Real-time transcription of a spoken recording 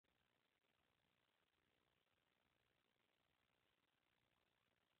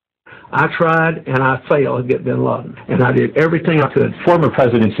I tried and I failed to get bin Laden, and I did everything I could. Former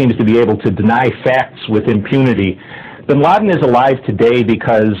president seems to be able to deny facts with impunity. Bin Laden is alive today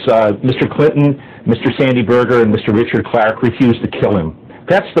because Mr. Clinton, Mr. Sandy Berger, and Mr. Richard Clark refused to kill him.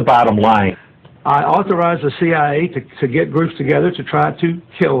 That's the bottom line. I authorized the CIA to get groups together to try to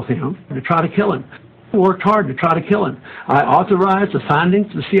kill him, to try to kill him. Worked hard to try to kill him. I authorized the findings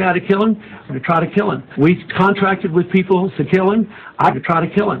of the CIA to kill him, to try to kill him. We contracted with people to kill him, to try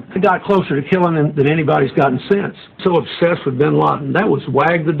to kill him. I got closer to killing him than anybody's gotten since. So obsessed with bin Laden. That was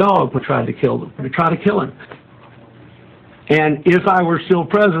Wag the dog who tried to kill him, to try to kill him. And if I were still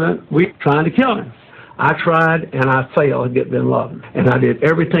president, we'd trying to kill him. I tried and I failed to get bin Laden, and I did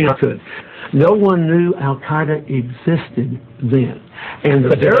everything I could. No one knew Al-Qaeda existed then. And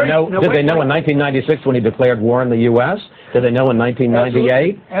did they know in 1996 when he declared war on the U.S.? Did they know in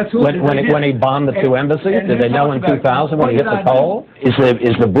 1998 when he bombed the two embassies? Did they know in 2000 when he hit the pole? Is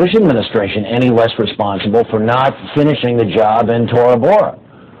the Bush administration any less responsible for not finishing the job in Tora Bora?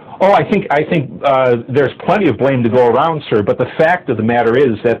 Oh, I think there's plenty of blame to go around, sir. But the fact of the matter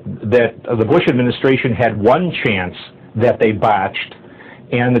is that the Bush administration had one chance that they botched,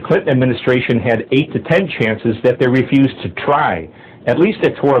 and the Clinton administration had 8 to 10 chances that they refused to try. At least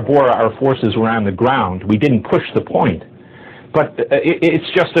at Tora Bora, our forces were on the ground. We didn't push the point. But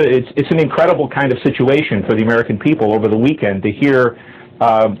it's an incredible kind of situation for the American people over the weekend to hear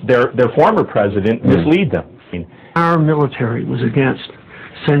their former president mislead them. Our military was against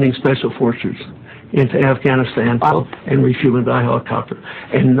sending special forces into Afghanistan and refueling by helicopter.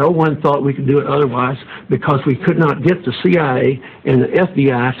 And no one thought we could do it otherwise because we could not get the CIA and the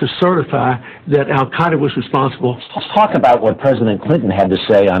FBI to certify that Al-Qaeda was responsible. Let's talk about what President Clinton had to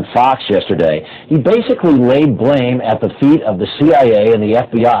say on Fox yesterday. He basically laid blame at the feet of the CIA and the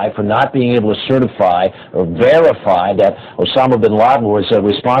FBI for not being able to certify or verify that Osama bin Laden was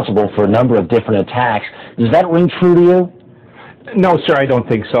responsible for a number of different attacks. Does that ring true to you? No, sir, I don't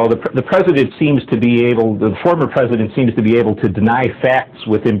think so. The president seems to be able, the former president seems to be able to deny facts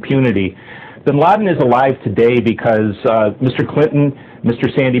with impunity. Bin Laden is alive today because Mr. Clinton, Mr.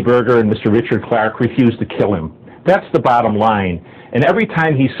 Sandy Berger, and Mr. Richard Clark refused to kill him. That's the bottom line. And every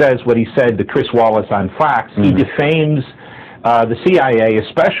time he says what he said to Chris Wallace on Fox, he defames the CIA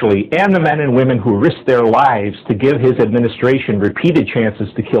especially, and the men and women who risked their lives to give his administration repeated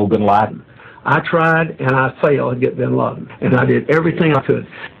chances to kill bin Laden. I tried and I failed to get bin Laden, and I did everything I could.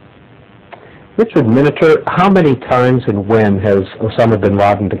 Richard Miniter, how many times and when has Osama bin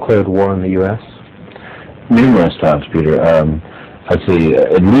Laden declared war on the U.S.? Numerous times, Peter. I'd say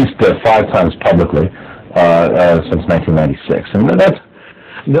at least 5 times publicly since 1996. And that's...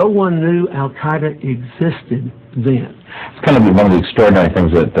 No one knew Al-Qaeda existed then. It's kind of one of the extraordinary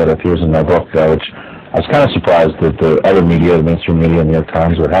things that appears in my book, which I was kind of surprised that the other media, the mainstream media, New York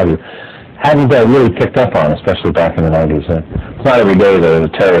Times, what have you, hadn't really picked up on, especially back in the 90s. It's not every day that a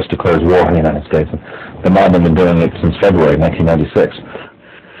terrorist declares war in the United States. The mob have been doing it since February 1996.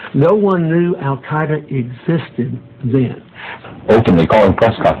 No one knew Al-Qaeda existed then. Openly calling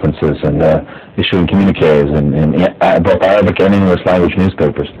press conferences and issuing communiques in both Arabic and English language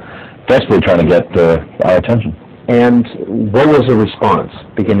newspapers, desperately trying to get our attention. And what was the response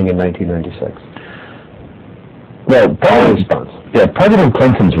beginning in 1996? Well, President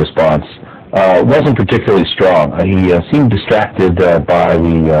Clinton's response wasn't particularly strong. He seemed distracted by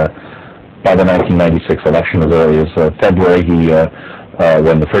the 1996 election as early as February.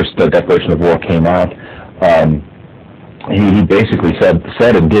 When the first declaration of war came out, he basically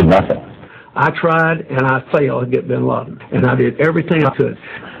said and did nothing. I tried and I failed to get bin Laden, and I did everything I could.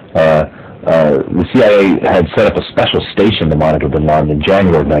 The CIA had set up a special station to monitor bin Laden in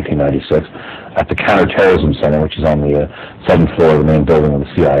January of 1996 at the Counterterrorism Center, which is on the 7th floor of the main building of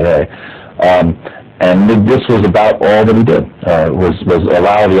the CIA. And this was about all that he did, was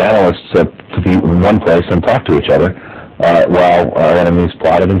allow the analysts to be in one place and talk to each other while our enemies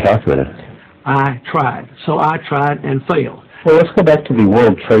plotted and calculated. I tried. So I tried and failed. Well, let's go back to the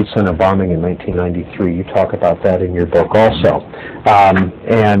World Trade Center bombing in 1993. You talk about that in your book also.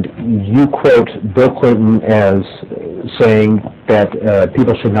 And you quote Bill Clinton as saying that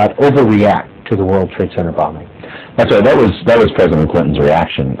people should not overreact to the World Trade Center bombing. That's right. That was President Clinton's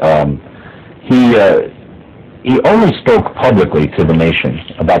reaction. He only spoke publicly to the nation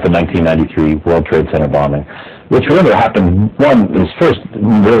about the 1993 World Trade Center bombing, which remember happened, his first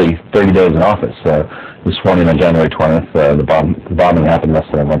really 30 days in office. He was sworn in on January 20th. The bombing happened less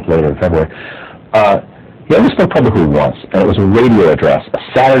than a month later in February. He only spoke publicly once, and it was a radio address, a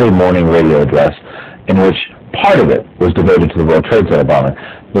Saturday morning radio address, in which part of it was devoted to the World Trade Center bombing.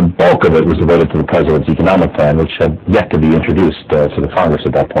 The bulk of it was devoted to the president's economic plan, which had yet to be introduced to the Congress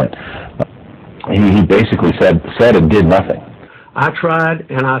at that point. He basically said and did nothing. I tried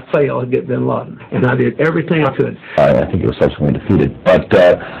and I failed to get bin Laden, and I did everything I could. I think he was subsequently defeated, but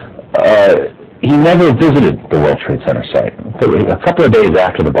he never visited the World Trade Center site. A couple of days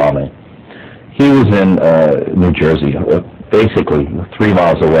after the bombing, he was in New Jersey, basically 3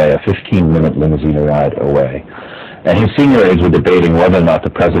 miles away, a 15-minute limousine ride away, and his senior aides were debating whether or not the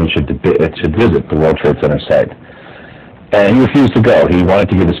president should visit the World Trade Center site. And he refused to go. He wanted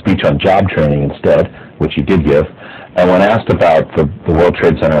to give a speech on job training instead, which he did give. And when asked about the World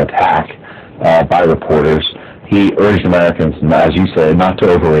Trade Center attack by reporters, he urged Americans, as you say, not to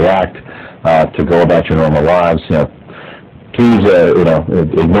overreact, to go about your normal lives. Please,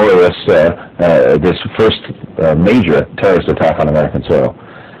 ignore this first major terrorist attack on American soil.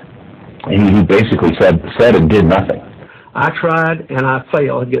 He basically said and did nothing. I tried and I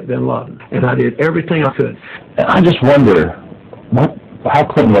failed to get bin Laden, and I did everything I could. And I just wonder how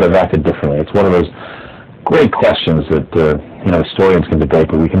Clinton would have acted differently. It's one of those great questions that historians can debate,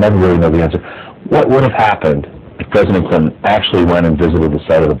 but we can never really know the answer. What would have happened if President Clinton actually went and visited the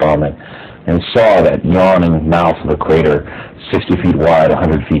site of the bombing and saw that yawning mouth of a crater 60 feet wide,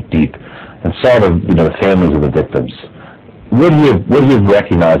 100 feet deep, and saw the families of the victims? Would he have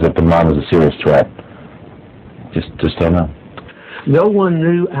recognized that bin Laden was a serious threat? Just don't know. No one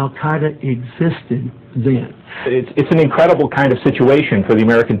knew Al-Qaeda existed then. It's an incredible kind of situation for the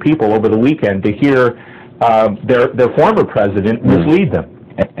American people over the weekend to hear their former president mislead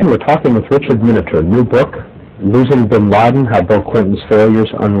them. And we're talking with Richard Miniter, new book, Losing Bin Laden, How Bill Clinton's Failures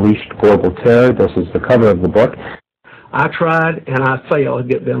Unleashed Global Terror. This is the cover of the book. I tried and I failed to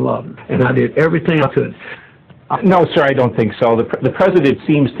get bin Laden, and I did everything I could. No, sir, I don't think so. The president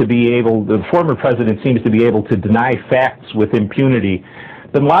seems to be able, the former president seems to be able to deny facts with impunity.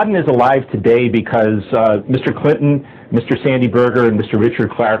 Bin Laden is alive today because Mr. Clinton, Mr. Sandy Berger, and Mr. Richard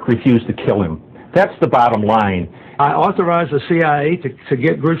Clark refused to kill him. That's the bottom line. I authorized the CIA to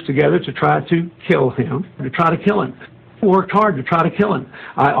get groups together to try to kill him, to try to kill him. Worked hard to try to kill him.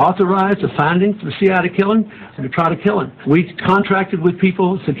 I authorized the findings for the CIA to kill him and to try to kill him. We contracted with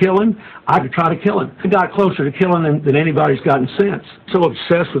people to kill him. To try to kill him. We got closer to killing him than anybody's gotten since. So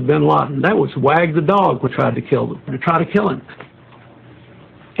obsessed with bin Laden. That was Wag the dog who tried to kill him, to try to kill him.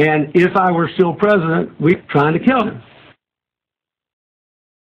 And if I were still president, we'd be trying to kill him.